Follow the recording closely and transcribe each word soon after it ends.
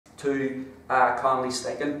Connolly's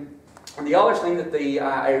thinking. And the other thing that the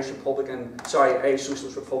Irish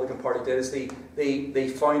Socialist Republican Party did is they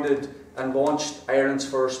founded and launched Ireland's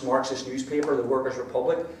first Marxist newspaper, the Workers'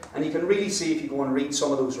 Republic. And you can really see, if you go and read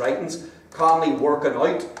some of those writings, Connolly working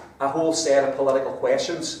out a whole set of political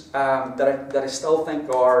questions that I still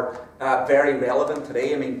think are very relevant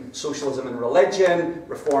today. I mean, socialism and religion,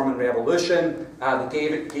 reform and revolution, the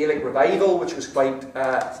Gaelic revival, which was quite,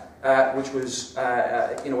 had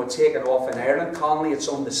taken off in Ireland. Connolly had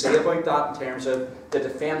something to say about that in terms of the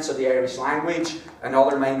defence of the Irish language and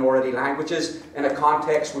other minority languages in a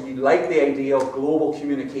context where you like the idea of global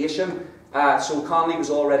communication. So Connolly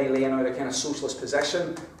was already laying out a kind of socialist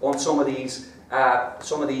position on some of these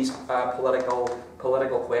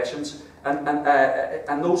political questions,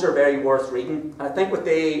 and those are very worth reading. And I think what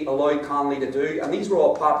they allowed Connolly to do, and these were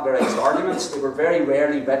all popularised arguments, they were very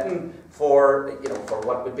rarely written for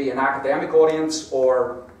what would be an academic audience,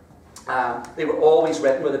 or they were always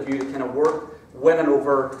written with a view to kind of winning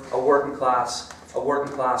over a working class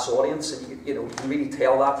audience, and you can really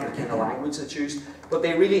tell that from the kind of language that's used. But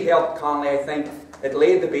they really helped Connolly, I think. It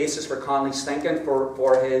laid the basis for Connolly's thinking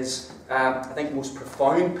for his, I think, most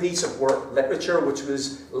profound piece of work literature, which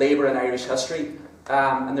was Labour in Irish History.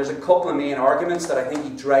 And there's a couple of main arguments that I think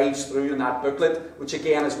he drives through in that booklet, which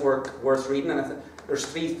again is worth reading. And there's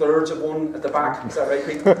 3/3 of one at the back. Is that right,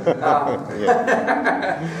 Pete?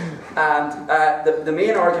 And the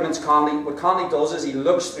main arguments what Connolly does is he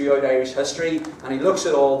looks throughout Irish history, and he looks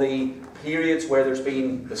at all the periods where there's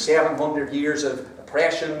been the 700 years of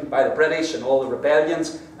oppression by the British and all the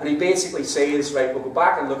rebellions, and he basically says, right, we'll go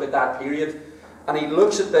back and look at that period, and he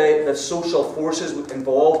looks at the social forces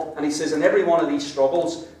involved, and he says in every one of these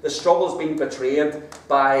struggles, the struggle's been betrayed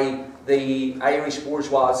by the Irish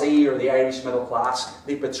bourgeoisie or the Irish middle class.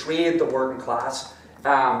 They betrayed the working class.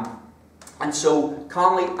 And so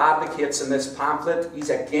Connolly advocates in this pamphlet, he's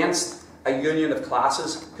against a union of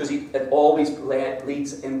classes, because it always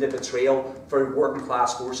leads into betrayal for working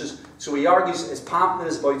class forces. So he argues, his pamphlet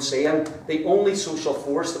is about saying the only social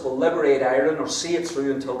force that will liberate Ireland or see it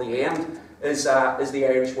through until the end is the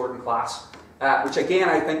Irish working class. Which again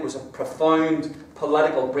I think was a profound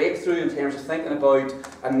political breakthrough in terms of thinking about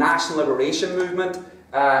a national liberation movement in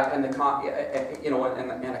a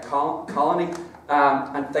colony,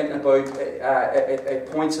 and thinking about it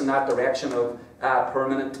points in that direction of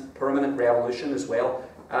permanent revolution as well.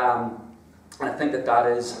 And I think that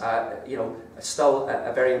is still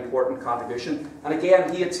a very important contribution. And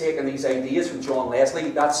again, he had taken these ideas from John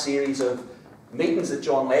Leslie, that series of meetings that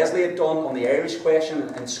John Leslie had done on the Irish question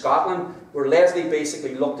in Scotland, where Leslie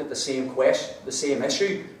basically looked at the same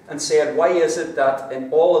issue, and said, why is it that in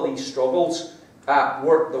all of these struggles,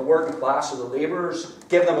 the working class or the labourers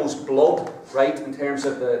give the most blood, right, in terms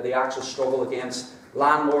of the actual struggle against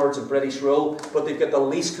landlords and British rule, but they've got the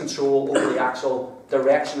least control over the actual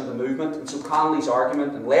direction of the movement. And so Connolly's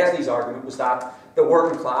argument and Leslie's argument was that the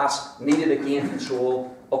working class needed to gain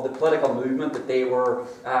control of the political movement that they were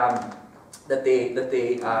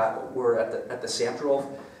were at the centre of.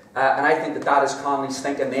 And I think that is Connolly's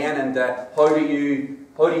thinking then, and how do you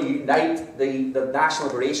unite the national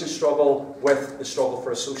liberation struggle with the struggle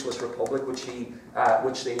for a socialist republic, which the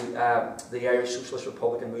Irish Socialist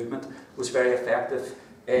Republican movement was very effective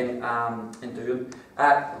in doing.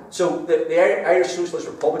 So the Irish Socialist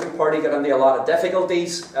Republican Party got into a lot of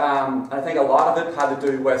difficulties. I think a lot of it had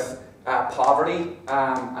to do with poverty,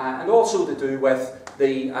 and also to do with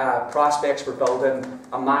the prospects for building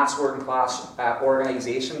a mass working class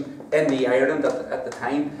organisation in the Ireland at the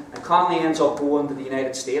time. And Connolly ends up going to the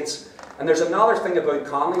United States. And there's another thing about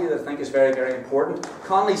Connolly that I think is very, very important.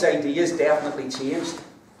 Connolly's ideas definitely changed.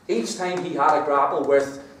 Each time he had to grapple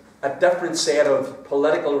with a different set of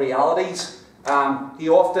political realities,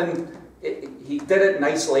 he did it in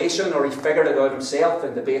isolation, or he figured it out himself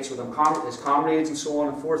in debates with his comrades and so on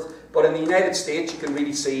and forth. But in the United States, you can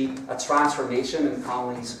really see a transformation in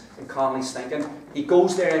Connolly's thinking. He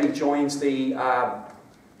goes there and he joins the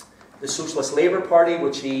Socialist Labour Party,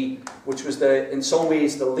 which was in some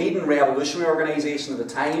ways the leading revolutionary organisation of the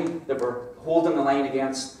time, that were holding the line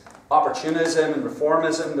against opportunism and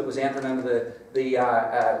reformism that was entering into the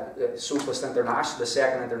Socialist International, the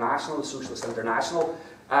Second International, the Socialist International.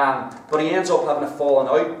 But he ends up having a falling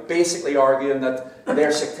out, basically arguing that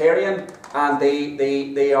they're sectarian and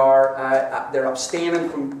they're abstaining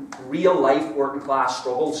from real life working class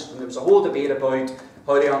struggles. And there was a whole debate about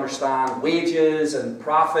how they understand wages and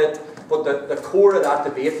profit, but the core of that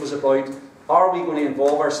debate was about, are we going to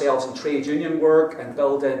involve ourselves in trade union work and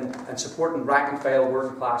building and supporting rank and file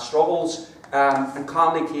working class struggles, And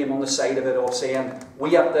Connolly came on the side of it of saying,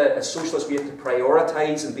 we have to, as socialists, we have to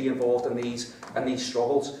prioritise and be involved in these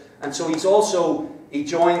struggles. And so he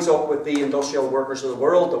joins up with the Industrial Workers of the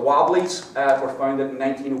World, the Wobblies, were founded in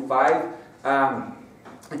 1905.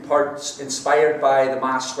 In part inspired by the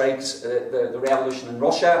mass strikes, the revolution in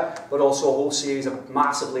Russia, but also a whole series of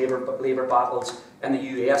massive labour battles in the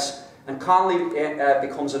US. And Connolly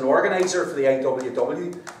becomes an organiser for the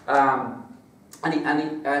IWW.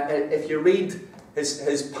 If you read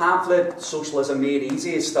his pamphlet, Socialism Made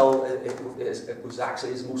Easy, it was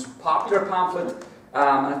actually his most popular pamphlet.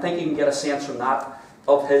 And I think you can get a sense from that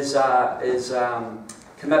of his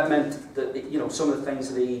commitment, some of the things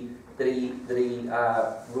that he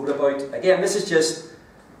wrote about. Again, this is just,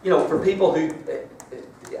 for people who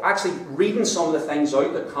actually reading some of the things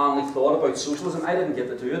out that Connolly thought about socialism. I didn't get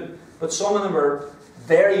to do it, but some of them are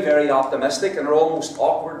very, very optimistic and are almost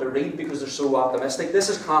awkward to read because they're so optimistic. This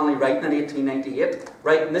is Connolly writing in 1898,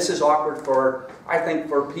 right? And this is awkward I think,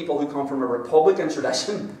 for people who come from a Republican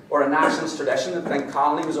tradition or a nationalist tradition and think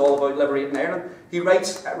Connolly was all about liberating Ireland. He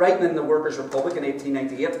writes, writing in the Workers' Republic in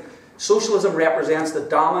 1898, socialism represents the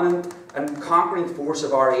dominant and conquering force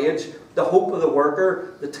of our age, the hope of the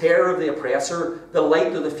worker, the terror of the oppressor, the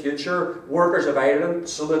light of the future, workers of Ireland,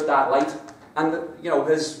 salute that light. And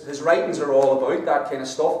his writings are all about that kind of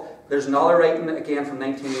stuff. There's another writing, again from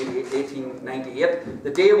 1898. The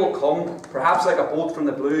day will come, perhaps like a bolt from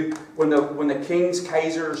the blue, when the kings,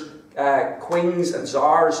 kaisers, queens and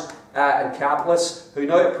czars and capitalists who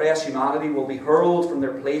now oppress humanity will be hurled from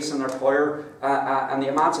their place and their power, and the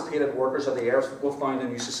emancipated workers of the earth will found a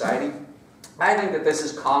new society. I think that this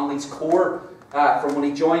is Connolly's core from when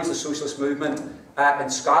he joins the socialist movement in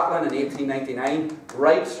Scotland in 1899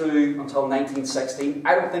 right through until 1916.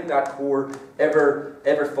 I don't think that core ever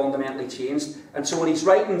fundamentally changed. And so when he's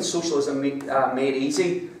writing Socialism Made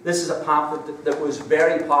Easy, this is a pamphlet that was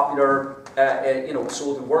very popular,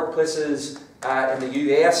 sold in workplaces in the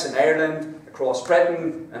US, in Ireland, across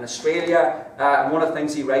Britain and Australia. And one of the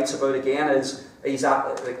things he writes about again is he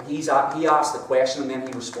asks the question and then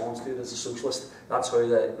he responds to it as a socialist. That's how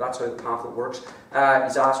the pamphlet works.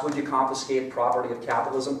 He's asked, would you confiscate property of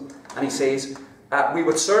capitalism? And he says, we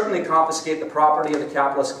would certainly confiscate the property of the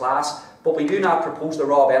capitalist class, but we do not propose to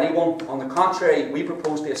rob anyone. On the contrary, we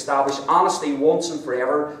propose to establish honesty once and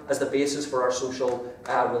forever as the basis for our social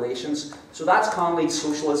relations. So that's Connolly's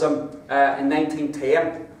socialism in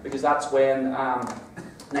 1910, because that's when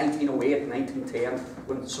 1908, 1910,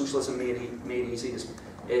 when Socialism Made Easy is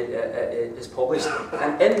published.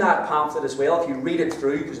 And in that pamphlet as well, if you read it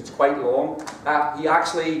through, because it's quite long,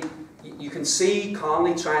 you can see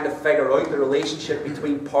Connolly trying to figure out the relationship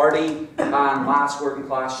between party and mass working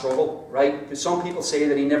class struggle, right? Because some people say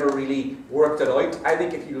that he never really worked it out. I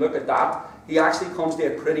think if you look at that, he actually comes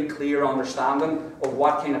to a pretty clear understanding of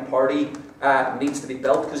what kind of party needs to be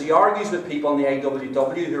built, because he argues with people in the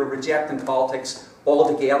IWW who are rejecting politics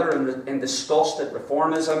altogether in disgust at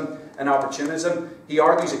reformism and opportunism. He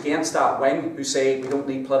argues against that wing who say we don't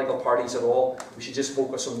need political parties at all, we should just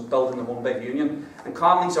focus on building the one big union. And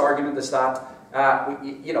Connolly's argument is that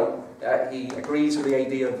he agrees with the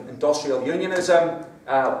idea of industrial unionism,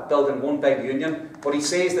 building one big union, but he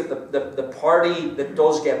says that the party that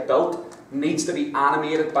does get built needs to be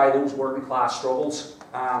animated by those working class struggles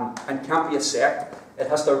and can't be a sect. It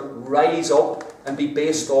has to rise up and be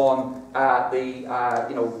based on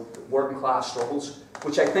the working class struggles,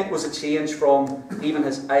 which I think was a change from even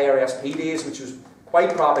his IRSP days, which was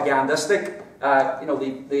quite propagandistic.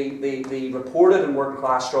 They reported on working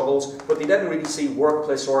class struggles, but they didn't really see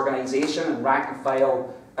workplace organisation and rank and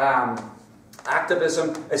file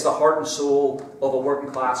activism as the heart and soul of a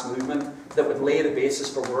working class movement that would lay the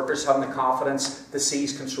basis for workers having the confidence to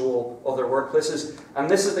seize control of their workplaces. And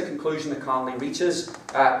this is the conclusion that Connolly reaches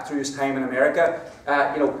through his time in America.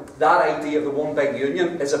 That idea of the one big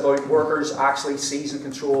union is about workers actually seizing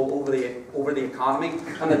control over the economy,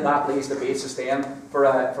 and that lays the basis then for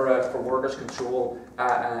workers' control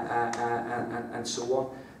and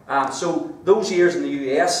so on. So those years in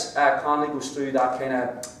the US, Connolly goes through that kind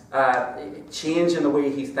of change in the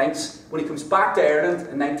way he thinks. When he comes back to Ireland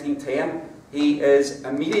in 1910, he is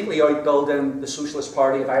immediately out building the Socialist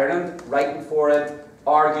Party of Ireland, writing for it,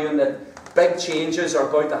 arguing that big changes are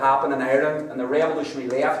about to happen in Ireland, and the revolutionary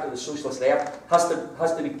left, or the socialist left, has to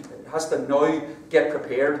now get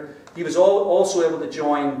prepared. He was also able to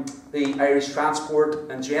join the Irish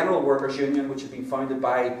Transport and General Workers Union, which had been founded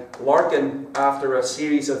by Larkin after a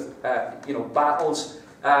series of battles,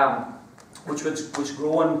 which was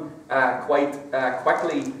growing quite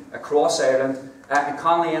quickly across Ireland. And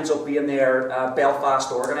Connolly ends up being their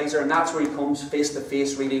Belfast organiser, and that's where he comes face to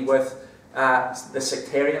face really with the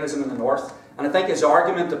sectarianism in the north. And I think his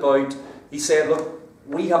argument about, he said, look,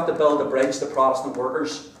 we have to build a bridge to Protestant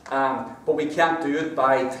workers, but we can't do it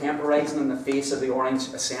by temporising in the face of the Orange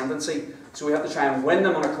ascendancy. So we have to try and win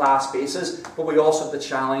them on a class basis, but we also have to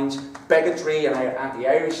challenge bigotry and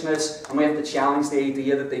anti-Irishness, and we have to challenge the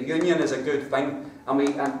idea that the union is a good thing. And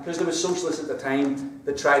because there was socialists at the time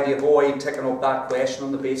that tried to avoid taking up that question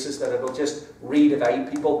on the basis that it will just re-divide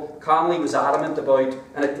people. Connolly was adamant about,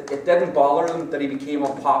 and it didn't bother him that he became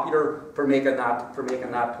unpopular for making that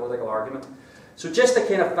political argument. So just to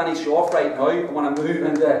kind of finish off right now, I want to move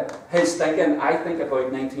into his thinking, I think,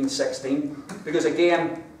 about 1916, because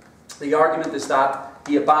again, the argument is that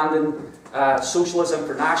he abandoned socialism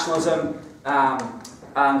for nationalism,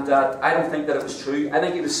 and I don't think that it was true. I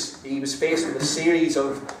think he was faced with a series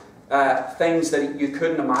of things that you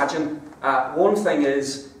couldn't imagine. One thing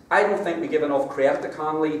is, I don't think we give enough credit to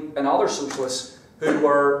Connolly and other socialists who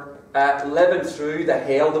were living through the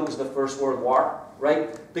hell that was the First World War,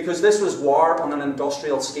 right? Because this was war on an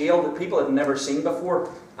industrial scale that people had never seen before,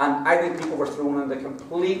 and I think people were thrown into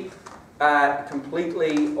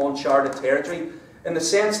completely uncharted territory, in the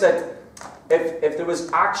sense that if there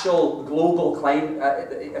was actual global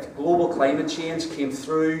climate change came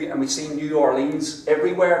through and we see New Orleans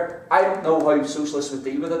everywhere, I don't know how socialists would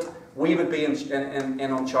deal with it. We would be in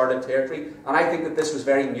uncharted territory, and I think that this was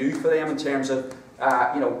very new for them in terms of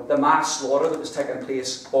the mass slaughter that was taking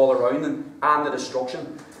place all around them and the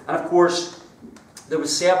destruction. And of course, there were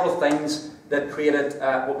several things that created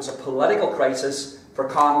what was a political crisis for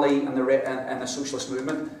Connolly and the socialist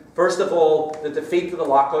movement. First of all, the defeat of the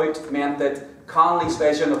lockout meant that Connolly's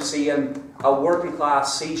vision of seeing a working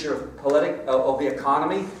class seizure of the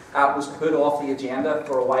economy was put off the agenda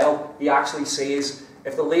for a while. He actually says,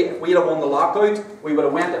 if we'd have won the lockout, we would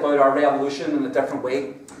have went about our revolution in a different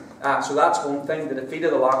way. So that's one thing, the defeat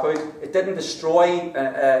of the lockout. It didn't destroy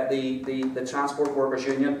the Transport Workers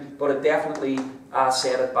Union, but it definitely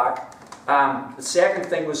set it back. The second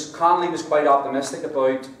thing was Connolly was quite optimistic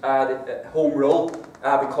about Home Rule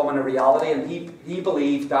becoming a reality, and he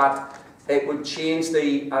believed that it would change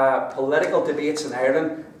the political debates in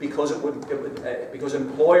Ireland because because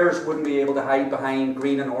employers wouldn't be able to hide behind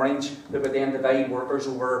green and orange that would then divide workers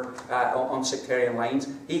over on sectarian lines.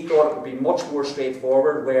 He thought it would be much more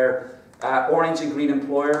straightforward, where orange and green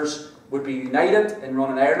employers would be united in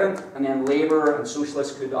running Ireland, and then Labour and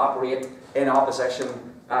Socialists could operate in opposition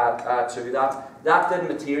to that. That didn't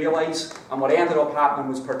materialise, and what ended up happening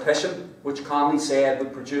was partition, which Connolly said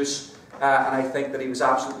would produce, and I think that he was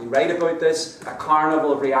absolutely right about this, a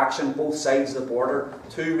carnival of reaction both sides of the border,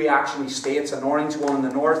 two reactionary states, an orange one in the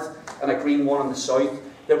north and a green one in the south,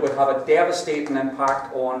 that would have a devastating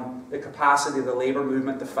impact on the capacity of the labour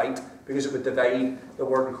movement to fight, because it would divide the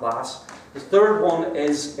working class. The third one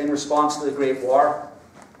is in response to the Great War,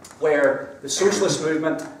 where the socialist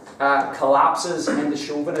movement collapses into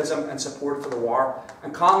chauvinism and support for the war.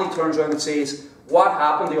 And Connolly turns around and says, what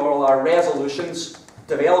happened to all our resolutions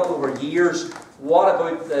developed over years? What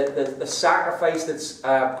about the sacrifice that's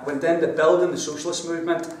went into building the socialist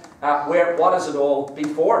movement? What has it all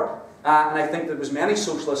been for? And I think there was many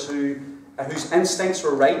socialists whose instincts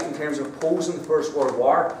were right in terms of opposing the First World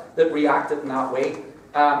War that reacted in that way.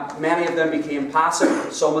 Many of them became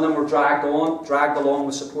passive. Some of them were dragged along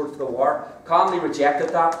with support for the war. Connolly rejected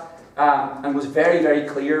that and was very, very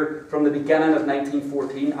clear from the beginning of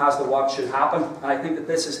 1914 as to what should happen. And I think that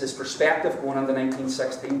this is his perspective going into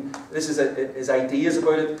 1916. This is his ideas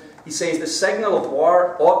about it. He says the signal of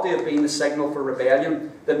war ought to have been the signal for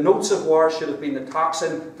rebellion. The notes of war should have been the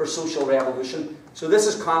tocsin for social revolution. So this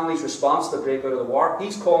is Connolly's response to the breakout of the war.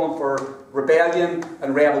 He's calling for rebellion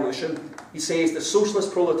and revolution. He says the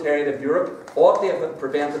socialist proletariat of Europe ought to have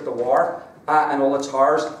prevented the war and all its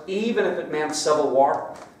horrors, even if it meant civil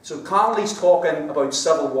war. So Connolly's talking about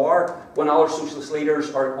civil war when other socialist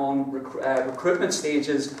leaders are on recruitment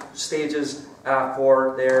stages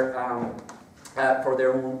for their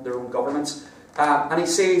own governments. And he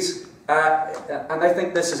says, and I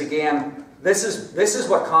think this is again, this is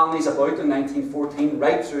what Connolly's about in 1914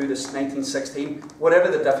 right through this 1916, whatever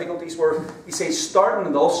the difficulties were. He says,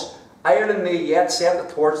 starting thus, Ireland may yet set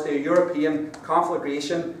the torch to a European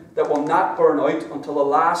conflagration that will not burn out until the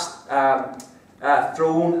last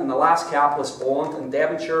throne and the last capitalist bond in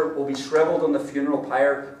Devonshire will be shrivelled on the funeral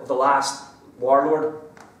pyre of the last warlord.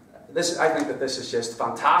 I think that this is just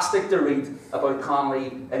fantastic to read about Connolly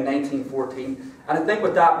in 1914. And I think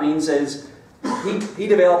what that means is he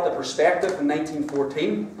developed a perspective in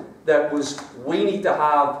 1914 that was we need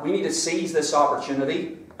to seize this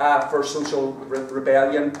opportunity for social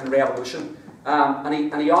rebellion and revolution.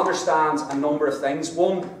 And he understands a number of things.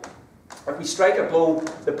 One, If we strike a blow,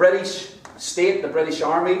 the British state, the British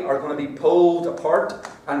Army, are going to be pulled apart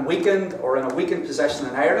and weakened, or in a weakened position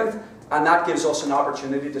in Ireland, and that gives us an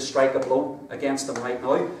opportunity to strike a blow against them right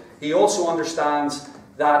now. He also understands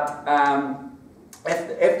that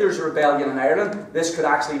if there's a rebellion in Ireland, this could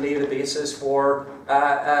actually lay the basis for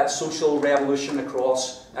social revolution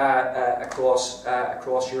across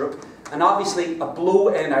Europe. And obviously, a blow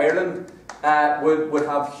in Ireland would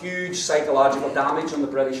have huge psychological damage on the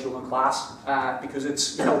British ruling class, because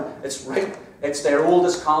it's their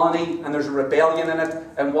oldest colony, and there's a rebellion in it.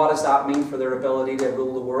 And what does that mean for their ability to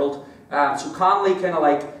rule the world? So Connolly kind of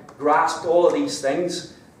like grasped all of these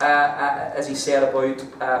things as he said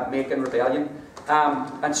about making rebellion.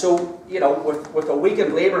 And so, with a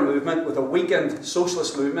weakened labour movement, with a weakened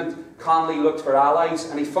socialist movement, Connolly looked for allies,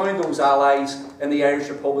 and he found those allies in the Irish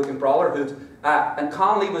Republican Brotherhood. And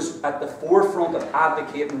Connolly was at the forefront of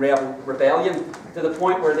advocating rebellion, to the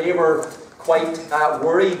point where they were quite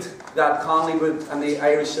worried that Connolly would, and the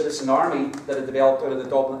Irish Citizen Army that had developed out of the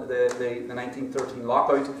 1913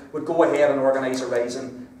 lockout, would go ahead and organise a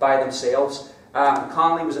rising by themselves.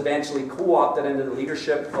 Connolly was eventually co-opted into the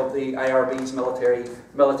leadership of the IRB's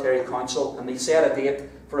military council, and they set a date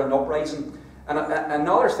for an uprising. And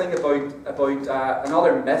another thing about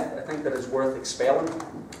another myth, I think, that is worth expelling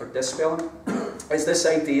or dispelling, is this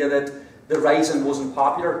idea that the rising wasn't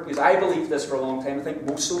popular. Because I believed this for a long time. I think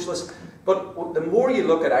most socialists. But the more you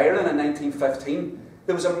look at Ireland in 1915,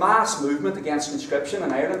 there was a mass movement against conscription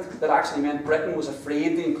in Ireland that actually meant Britain was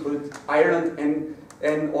afraid to include Ireland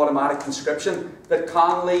in automatic conscription, that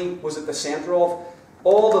Connolly was at the centre of.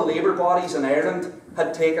 All the labour bodies in Ireland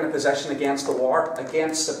had taken a position against the war,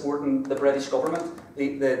 against supporting the British government.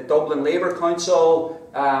 The Dublin Labour Council,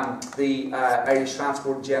 the Irish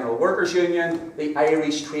Transport and General Workers Union, the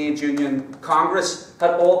Irish Trade Union Congress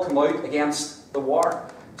had all come out against the war.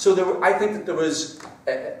 So I think that there was,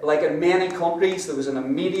 like in many countries, there was an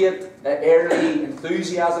immediate early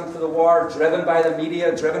enthusiasm for the war, driven by the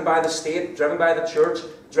media, driven by the state, driven by the church,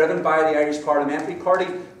 driven by the Irish Parliamentary Party.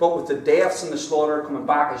 But with the deaths and the slaughter coming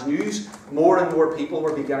back as news, more and more people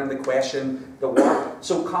were beginning to question the war.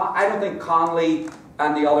 So I don't think Connolly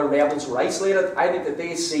and the other rebels were isolated. I think that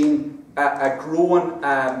they seen a growing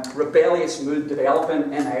rebellious mood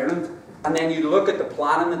developing in Ireland. And then you look at the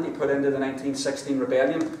planning that they put into the 1916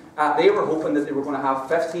 rebellion. They were hoping that they were going to have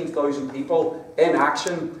 15,000 people in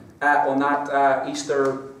action on that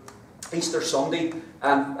Easter Sunday,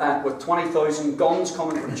 and with 20,000 guns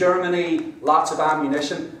coming from Germany, lots of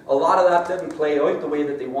ammunition. A lot of that didn't play out the way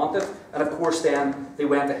that they wanted, and of course then they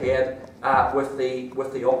went ahead with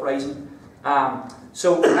the uprising.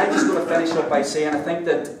 So I'm just going to finish up by saying I think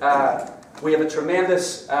that we have a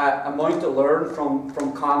tremendous amount to learn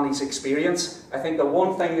from Connolly's experience. I think the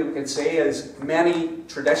one thing that we can say is many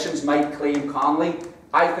traditions might claim Connolly.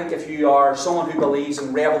 I think if you are someone who believes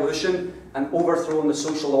in revolution and overthrowing the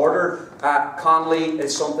social order, Connolly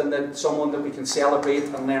is someone that we can celebrate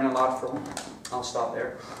and learn a lot from. I'll stop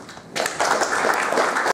there.